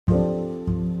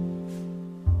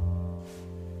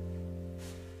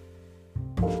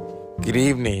Good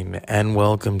evening and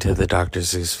welcome to the Dr.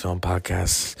 Zeus Film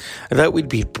Podcast. I thought we'd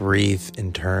be brief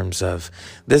in terms of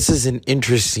this is an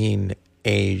interesting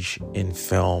age in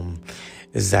film,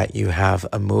 is that you have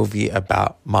a movie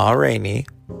about Ma Rainey,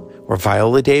 where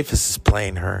Viola Davis is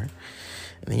playing her,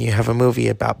 and then you have a movie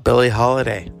about Billie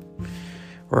Holiday,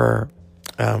 where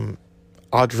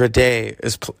Audra Day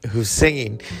is who's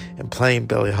singing and playing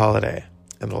Billie Holiday.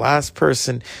 And the last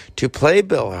person to play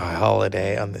Billie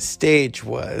Holiday on the stage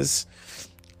was,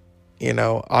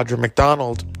 Audra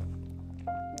McDonald.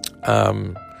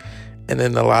 And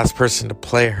then the last person to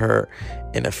play her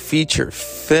in a feature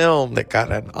film that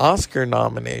got an Oscar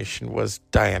nomination was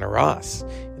Diana Ross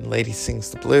in Lady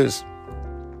Sings the Blues.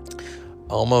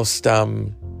 Almost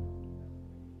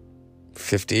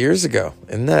 50 years ago.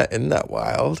 Isn't that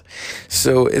wild?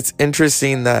 So it's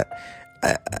interesting that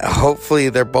hopefully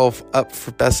they're both up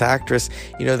for Best Actress.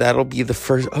 That'll be the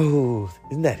first. Oh,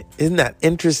 isn't that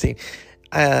interesting?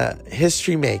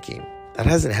 History making. That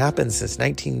hasn't happened since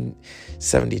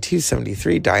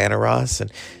 1972-73. Diana Ross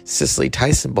and Cicely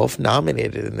Tyson both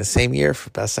nominated in the same year for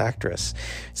Best Actress.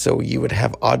 So you would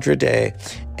have Audra Day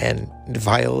and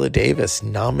Viola Davis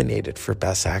nominated for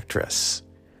Best Actress.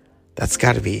 That's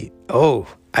got to be. Oh,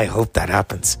 I hope that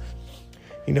happens.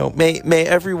 May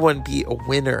everyone be a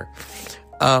winner.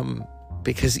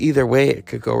 Because either way, it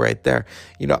could go right there.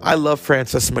 I love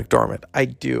Frances McDormand. I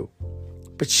do.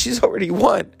 But she's already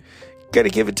won. Got to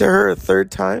give it to her a third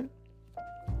time.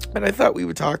 And I thought we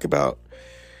would talk about,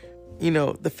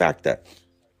 the fact that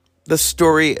the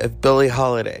story of Billie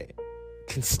Holiday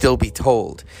can still be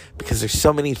told. Because there's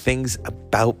so many things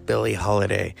about Billie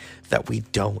Holiday that we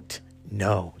don't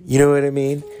know. You know what I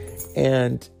mean?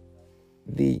 And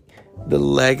the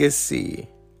legacy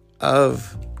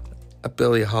of a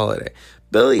Billie Holiday.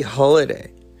 Billie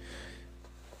Holiday,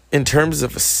 in terms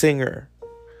of a singer,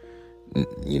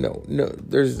 no,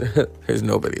 there's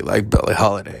nobody like Billie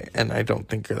Holiday, and I don't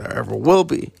think there ever will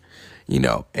be.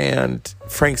 And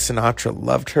Frank Sinatra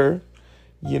loved her.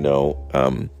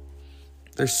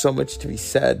 There's so much to be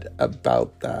said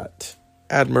about that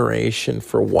admiration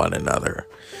for one another.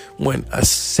 When a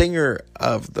singer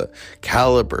of the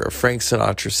caliber of Frank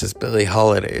Sinatra says Billie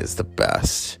Holiday is the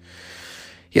best,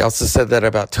 he also said that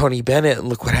about Tony Bennett, and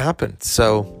look what happened.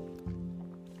 So,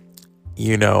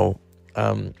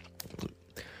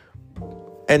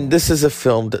 and this is a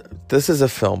film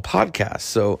podcast.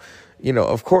 So,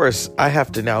 of course, I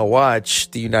have to now watch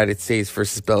The United States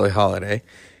versus Billie Holiday,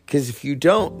 because if you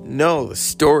don't know the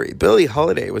story, Billie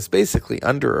Holiday was basically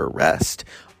under arrest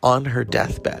on her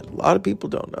deathbed. A lot of people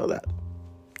don't know that.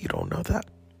 You don't know that.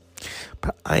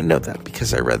 But I know that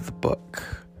because I read the book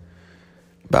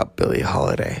about Billie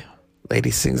Holiday.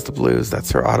 Lady Sings the Blues.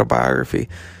 That's her autobiography.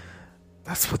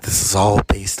 That's what this is all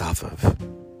based off of.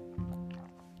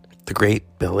 The great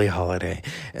Billie Holiday.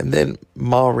 And then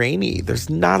Ma Rainey. There's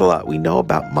not a lot we know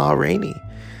about Ma Rainey.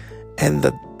 And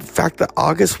the fact that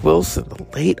August Wilson, the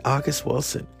late August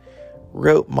Wilson,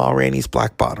 wrote Ma Rainey's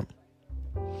Black Bottom.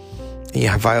 And you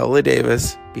have Viola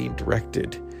Davis being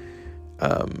directed.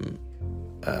 I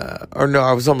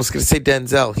was almost going to say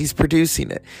Denzel. He's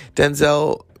producing it.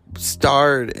 Denzel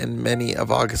starred in many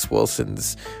of August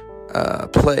Wilson's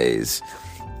plays,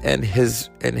 and his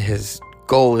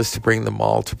goal is to bring them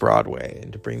all to Broadway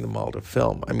and to bring them all to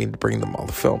film.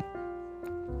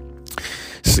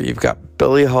 So you've got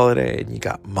Billie Holiday and you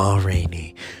got Ma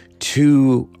Rainey,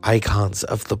 two icons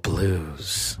of the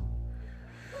blues.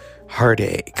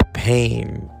 Heartache,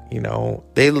 pain,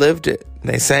 they lived it and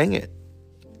they sang it.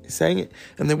 And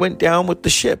they went down with the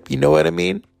ship. You know what I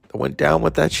mean? They went down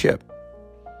with that ship.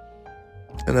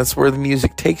 And that's where the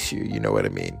music takes you. You know what I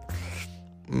mean?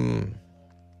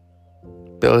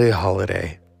 Billie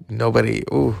Holiday. Billie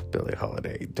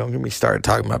Holiday. Don't get me started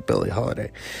talking about Billie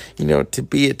Holiday. To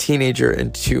be a teenager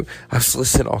and I was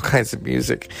listening to all kinds of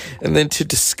music, and then to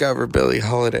discover Billie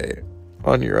Holiday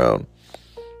on your own.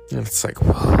 And it's like,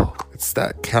 whoa. It's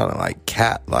that kind of like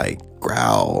cat-like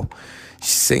growl.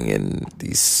 Singing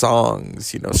these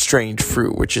songs, Strange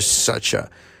Fruit, which is that's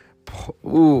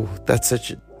such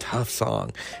a tough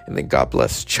song. And then God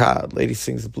Bless the Child, Lady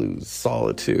Sings the Blues,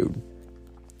 Solitude.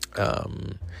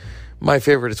 My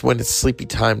favorite is When It's Sleepy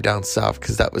Time Down South,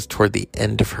 because that was toward the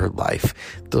end of her life.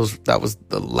 That was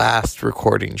the last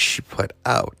recording she put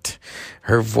out.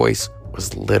 Her voice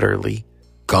was literally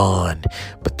gone,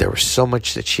 but there was so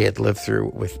much that she had lived through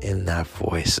within that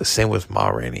voice. The same with Ma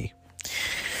Rainey.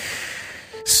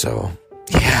 So,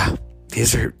 yeah,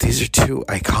 these are two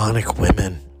iconic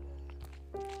women.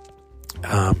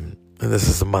 And this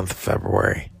is the month of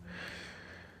February.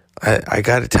 I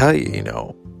got to tell you,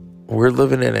 we're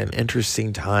living in an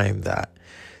interesting time that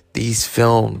these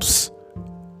films,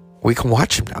 we can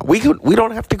watch them now. We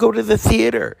don't have to go to the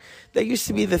theater. That used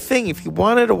to be the thing. If you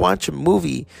wanted to watch a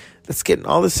movie that's getting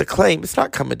all this acclaim, it's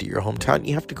not coming to your hometown.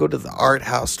 You have to go to the art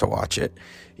house to watch it.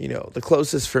 The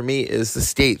closest for me is the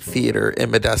State Theater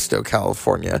in Modesto,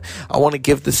 California. I want to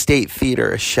give the State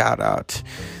Theater a shout out.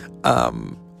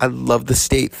 I love the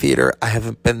State Theater. I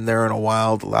haven't been there in a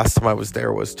while. The last time I was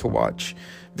there was to watch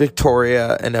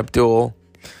Victoria and Abdul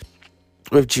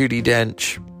with Judi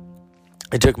Dench.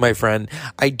 I took my friend.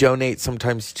 I donate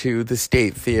sometimes to the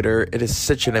State Theater. It is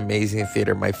such an amazing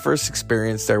theater. My first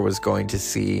experience there was going to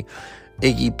see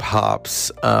Iggy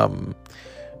Pop's and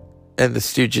the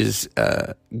Stooges'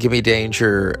 Gimme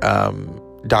Danger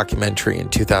documentary in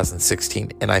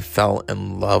 2016, and I fell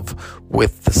in love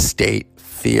with the State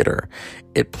Theater.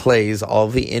 It plays all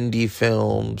the indie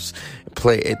films.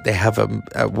 They have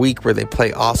a week where they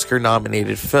play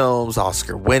Oscar-nominated films,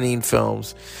 Oscar-winning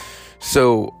films.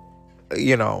 So,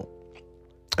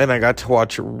 and I got to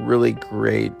watch a really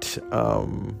great,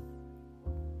 what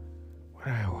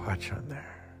did I watch on there?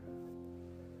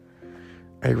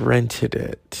 I rented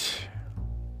it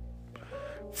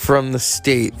from the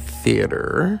State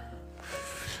Theater.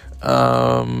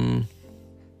 I'm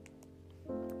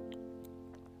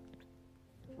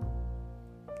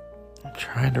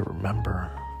trying to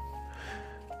remember.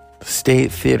 The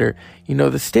State Theater.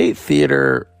 The State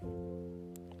Theater...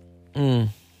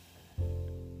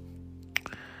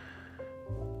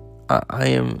 I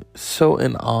am so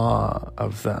in awe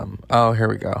of them. Oh, here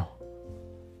we go.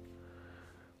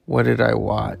 What did I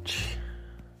watch?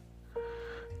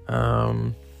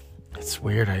 It's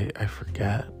weird. I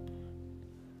forget.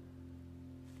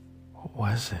 What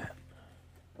was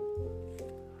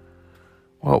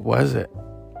it?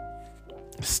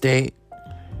 State.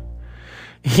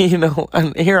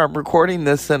 And here I'm recording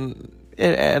this and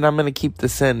I'm going to keep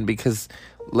this in because,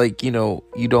 you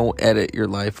don't edit your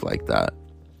life like that.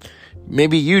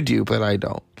 Maybe you do, but I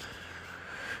don't.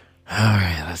 All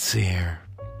right, let's see here.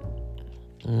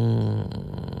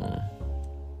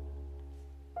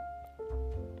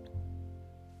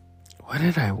 What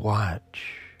did I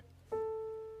watch?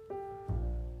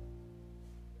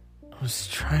 I was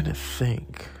trying to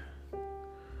think.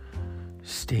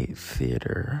 State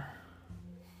Theater.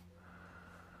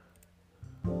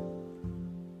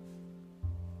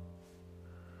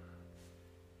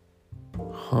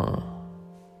 Huh.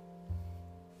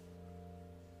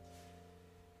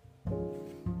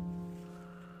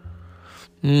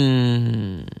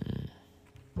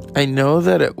 I know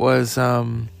that it was,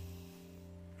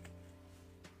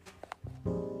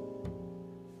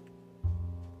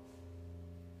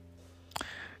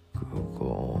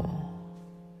 Google.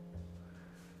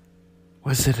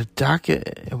 Was it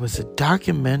it was a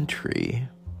documentary.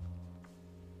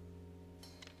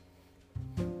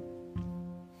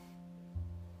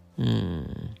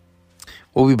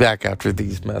 We'll be back after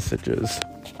these messages.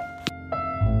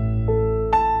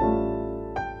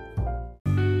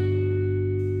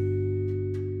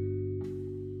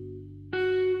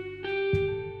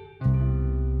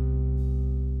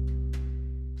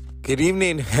 Good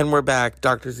evening, and we're back.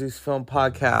 Dr. Zeus Film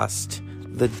Podcast.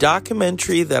 The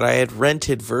documentary that I had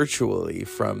rented virtually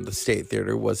from the State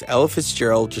Theater was Ella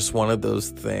Fitzgerald, Just One of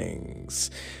Those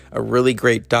Things. A really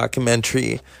great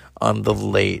documentary on the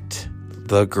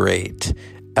great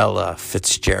Ella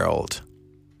Fitzgerald.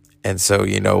 And so,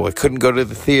 I couldn't go to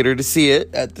the theater to see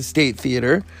it at the State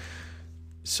Theater.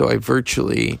 So I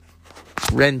virtually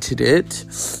rented it.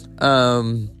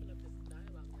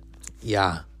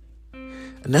 Yeah.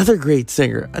 Another great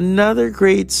singer.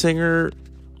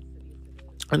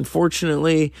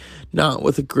 Unfortunately, not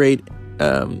with a great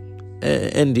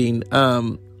ending.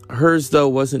 Hers, though,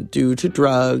 wasn't due to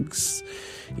drugs,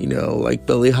 like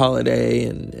Billie Holiday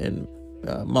and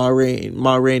Ma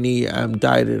Rainey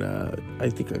died in a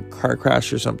car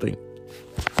crash or something,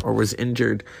 or was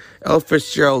injured. Ella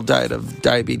Fitzgerald died of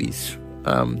diabetes.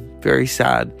 Very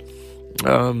sad.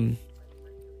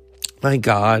 My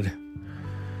God.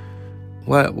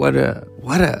 What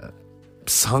a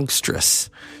songstress.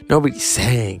 Nobody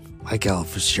sang like Ella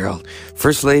Fitzgerald.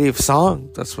 First Lady of Song,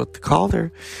 that's what they called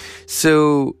her.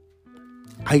 So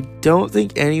I don't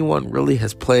think anyone really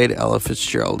has played Ella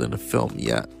Fitzgerald in a film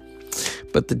yet.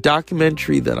 But the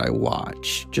documentary that I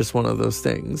watched, Just One of Those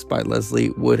Things, by Leslie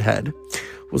Woodhead,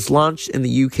 was launched in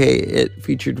the UK. It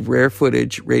featured rare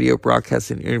footage, radio broadcasts,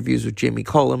 and interviews with Jamie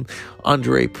Cullum,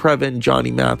 Andre Previn,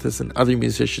 Johnny Mathis, and other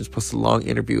musicians, plus a long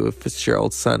interview with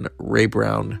Fitzgerald's son, Ray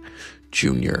Brown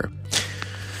Jr.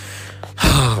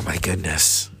 Oh, my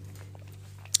goodness.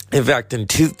 In fact, in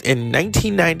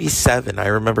 1997, I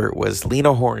remember it was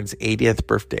Lena Horne's 80th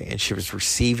birthday, and she was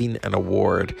receiving an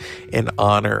award in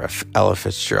honor of Ella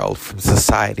Fitzgerald from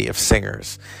Society of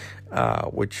Singers,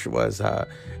 which was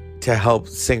to help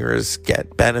singers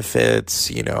get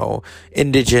benefits,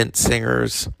 indigent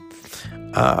singers.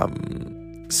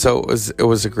 So it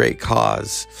was a great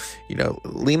cause.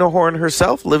 Lena Horne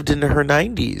herself lived into her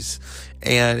 90s,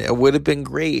 and it would have been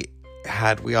great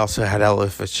had we also had Ella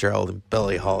Fitzgerald and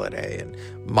Billie Holiday and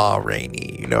Ma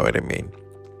Rainey, you know what I mean?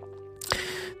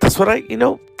 That's what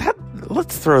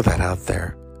let's throw that out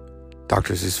there.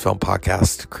 Dr. Zeus Film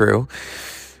Podcast crew.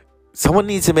 Someone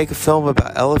needs to make a film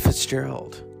about Ella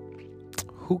Fitzgerald.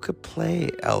 Who could play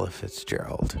Ella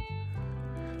Fitzgerald?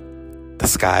 The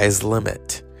sky's the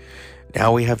limit.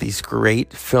 Now we have these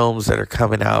great films that are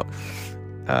coming out.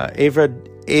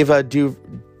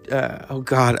 Oh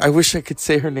God, I wish I could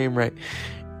say her name right.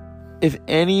 If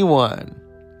anyone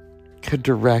could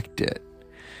direct it,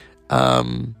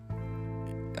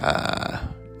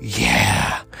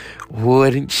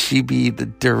 wouldn't she be the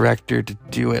director to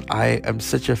do it? I am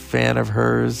such a fan of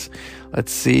hers.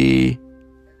 Let's see.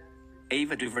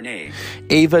 Ava DuVernay.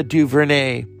 Ava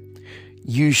DuVernay.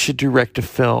 You should direct a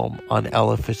film on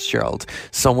Ella Fitzgerald.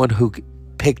 Someone who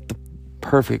picked the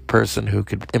perfect person who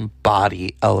could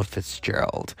embody Ella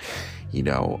Fitzgerald,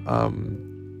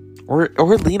 or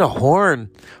Lena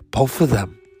Horne, both of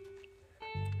them.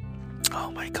 Oh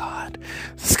my God,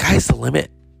 the sky's the limit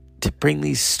to bring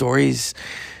these stories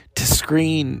to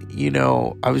screen.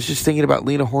 I was just thinking about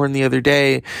Lena Horne the other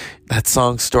day, that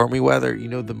song Stormy Weather,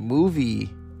 the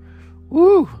movie,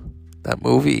 that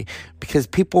movie, because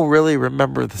people really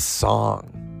remember the song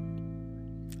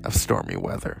of Stormy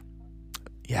Weather.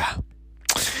 Yeah.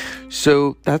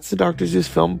 So that's the Dr. Zeus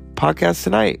Film Podcast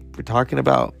tonight. We're talking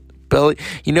about Billie.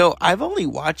 I've only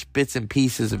watched bits and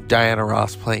pieces of Diana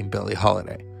Ross playing Billie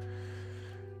Holiday.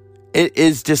 It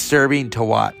is disturbing to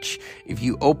watch. If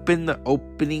you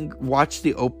watch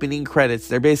the opening credits,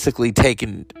 they're basically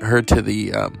taking her to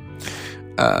the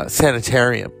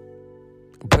sanitarium,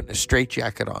 putting a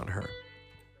straitjacket on her.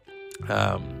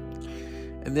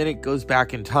 And then it goes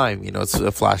back in time, it's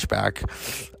a flashback.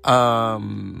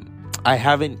 I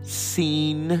haven't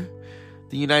seen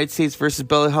the United States versus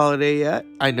Billie Holiday yet.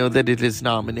 I know that it is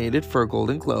nominated for a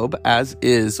Golden Globe, as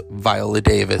is Viola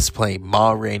Davis playing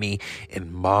Ma Rainey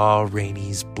in Ma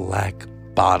Rainey's Black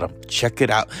Bottom. Check it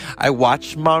out. I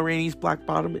watched Ma Rainey's Black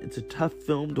Bottom. It's a tough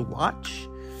film to watch,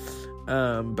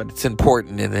 but it's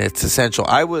important and it's essential.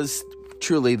 I was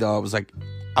like,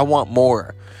 I want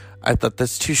more. I thought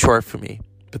that's too short for me,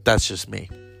 but that's just me.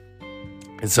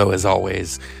 And so, as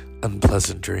always,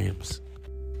 unpleasant dreams.